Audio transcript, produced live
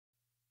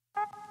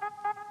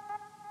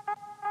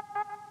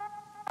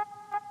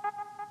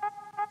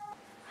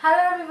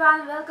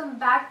everyone, welcome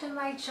back to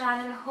my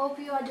channel. Hope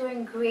you are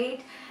doing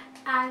great.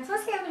 And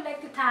firstly, I would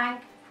like to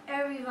thank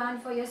everyone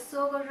for your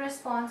so good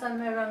response on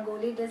my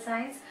Rangoli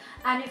designs.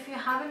 And if you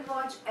haven't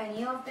watched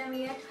any of them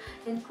yet,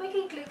 then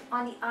quickly click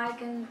on the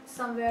icon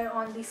somewhere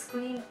on the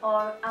screen,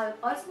 or I'll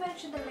also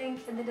mention the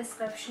link in the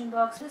description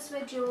box. This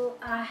video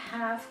I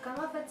have come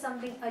up with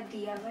something, a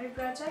DIY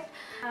project.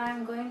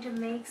 I'm going to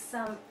make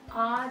some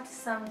art,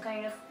 some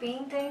kind of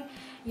painting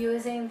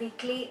using the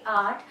clay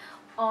art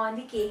on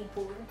the cake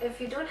board. If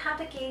you don't have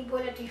the cake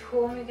board at your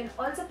home, you can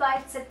also buy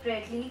it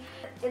separately.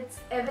 It's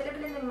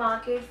available in the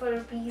market for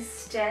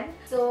 ₹10.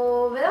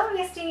 So without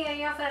wasting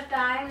any of our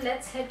time,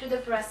 let's head to the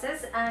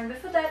process. And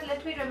before that,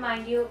 let me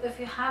remind you, if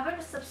you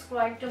haven't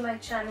subscribed to my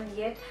channel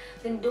yet,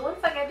 then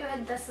don't forget to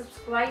hit the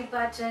subscribe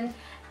button.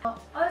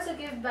 Also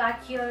give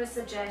back your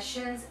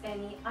suggestions,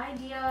 any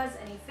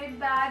ideas, any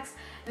feedbacks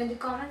in the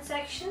comment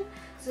section.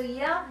 So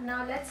yeah,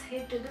 now let's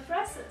head to the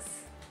process.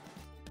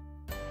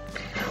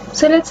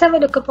 So let's have a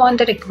look upon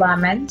the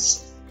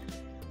requirements.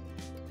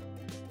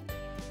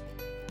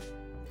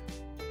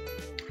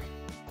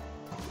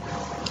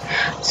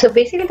 So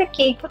basically the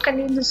cake board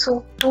contains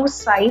two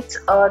sides,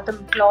 the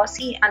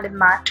glossy and the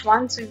matte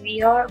one. So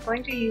we are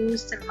going to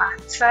use the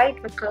matte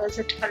side because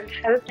it will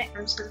help the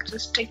Mseal to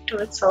stick to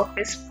its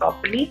surface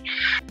properly.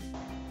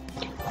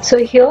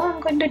 So here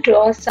I'm going to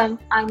draw some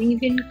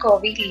uneven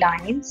curvy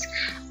lines.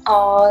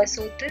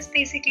 So this is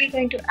basically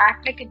going to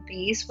act like a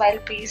base while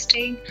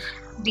pasting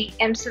the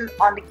Mseal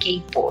on the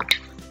cake board.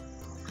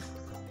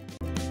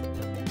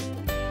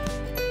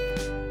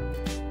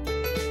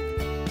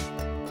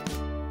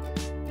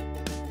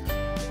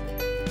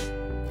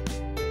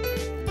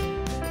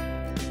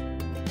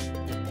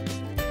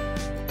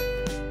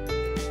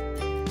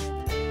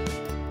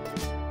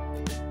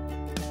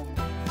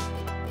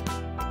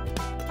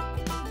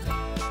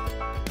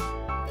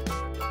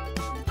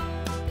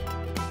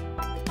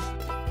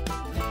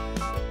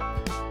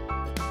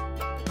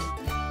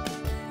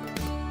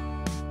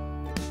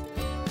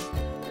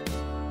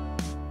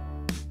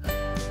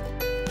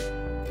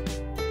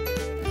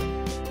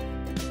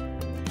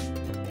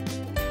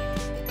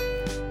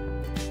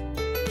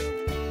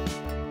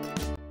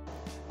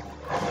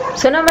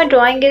 So now my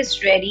drawing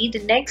is ready.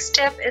 The next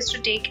step is to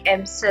take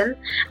Mseal,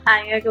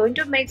 and you're going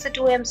to mix the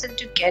two Mseal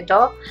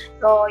together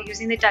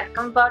using the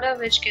talcum powder,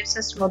 which gives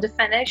a smoother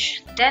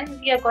finish. Then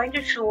we are going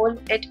to roll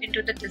it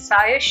into the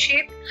desired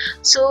shape.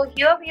 So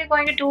here we are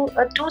going to do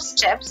two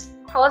steps.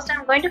 First,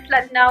 I'm going to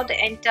flatten out the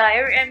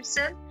entire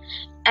Mseal,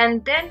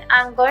 and then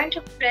I'm going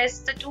to press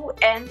the two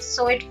ends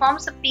so it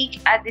forms a peak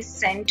at the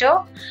center,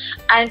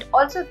 and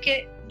also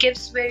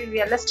gives very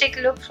realistic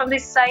look from the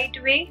side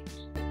way.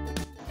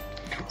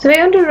 So we're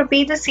going to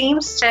repeat the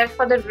same step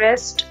for the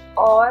rest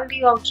all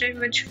the object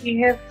which we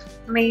have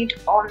made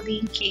on the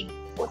cake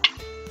board.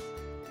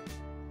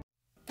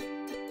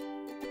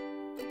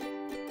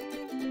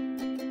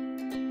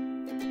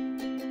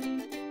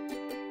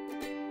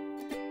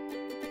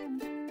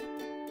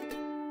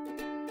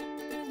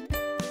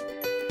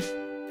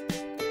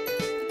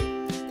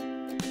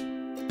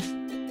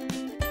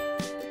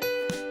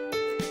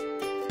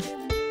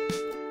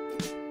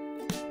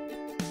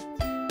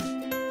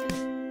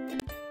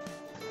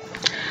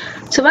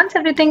 So once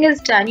everything is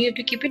done, you have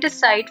to keep it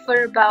aside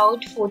for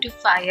about 4 to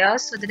 5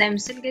 hours so that the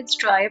Mseal gets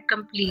dry up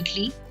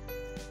completely.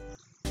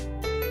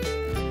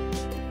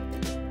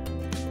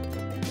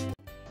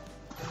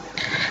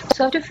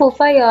 So after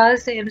 4-5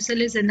 hours, the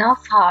Mseal is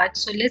enough hard.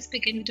 So let's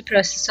begin with the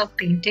process of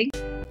painting.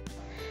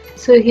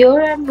 So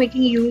here I'm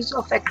making use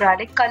of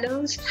Acrylic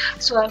Colors.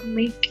 So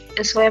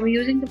I'm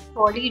using the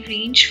poly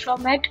range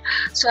from it.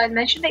 So I'll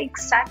mention the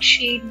exact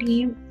shade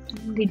name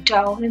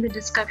down in the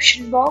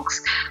description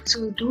box,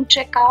 so do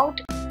check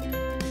out.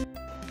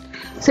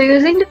 So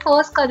using the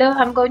first color,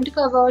 I'm going to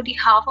cover the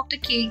half of the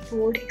cake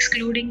board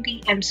excluding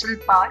the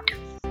Mseal part.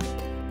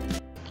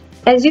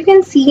 As you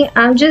can see,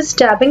 I'm just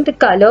dabbing the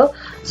color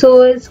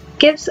so it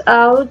gives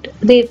out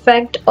the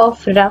effect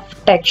of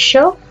rough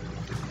texture.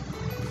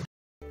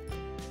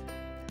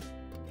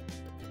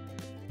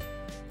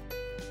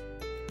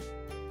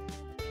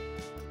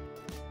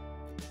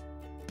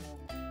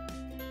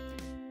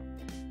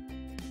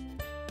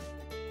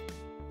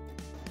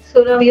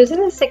 So now using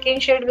the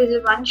second shade, which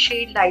is one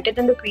shade lighter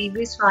than the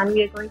previous one,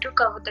 we are going to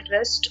cover the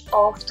rest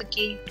of the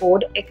cake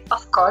board,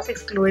 of course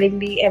excluding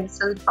the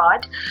Mseal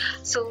part.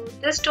 So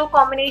this two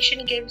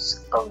combination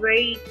gives a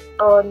very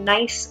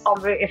nice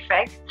ombre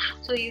effect.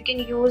 So you can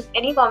use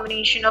any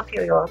combination of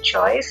your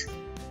choice.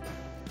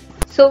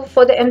 So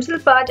for the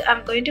Mseal part,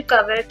 I'm going to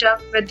cover it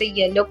up with the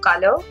yellow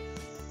color.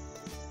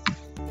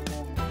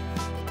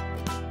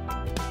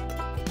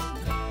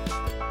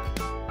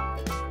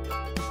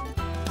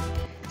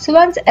 So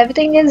once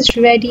everything is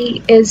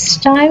ready, it's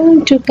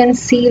time to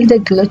conceal the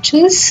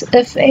glitches,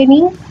 if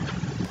any.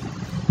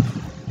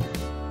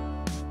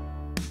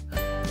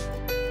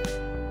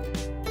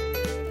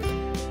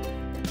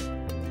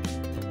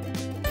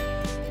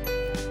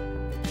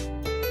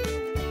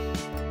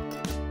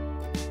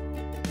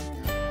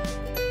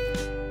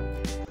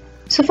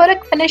 So for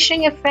a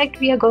finishing effect,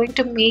 we are going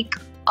to make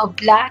a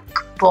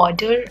black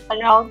border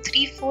around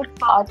 3/4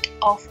 part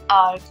of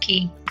our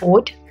cake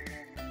board.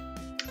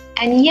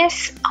 And yes,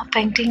 our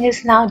painting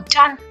is now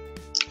done.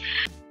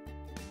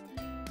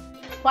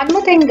 One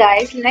more thing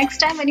guys, next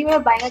time when you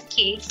are buying a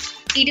cake,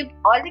 eat up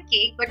all the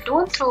cake but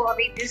don't throw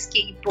away this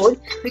cake board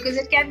because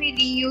it can be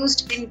reused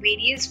in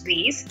various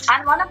ways,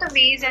 and one of the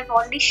ways I've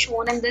already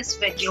shown in this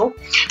video.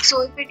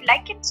 So if you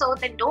like it so,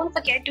 then don't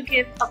forget to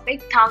give a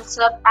big thumbs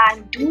up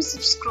and do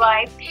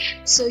subscribe.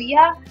 So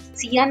yeah,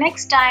 see ya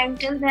next time.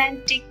 Till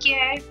then, take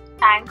care.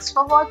 Thanks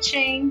for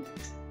watching.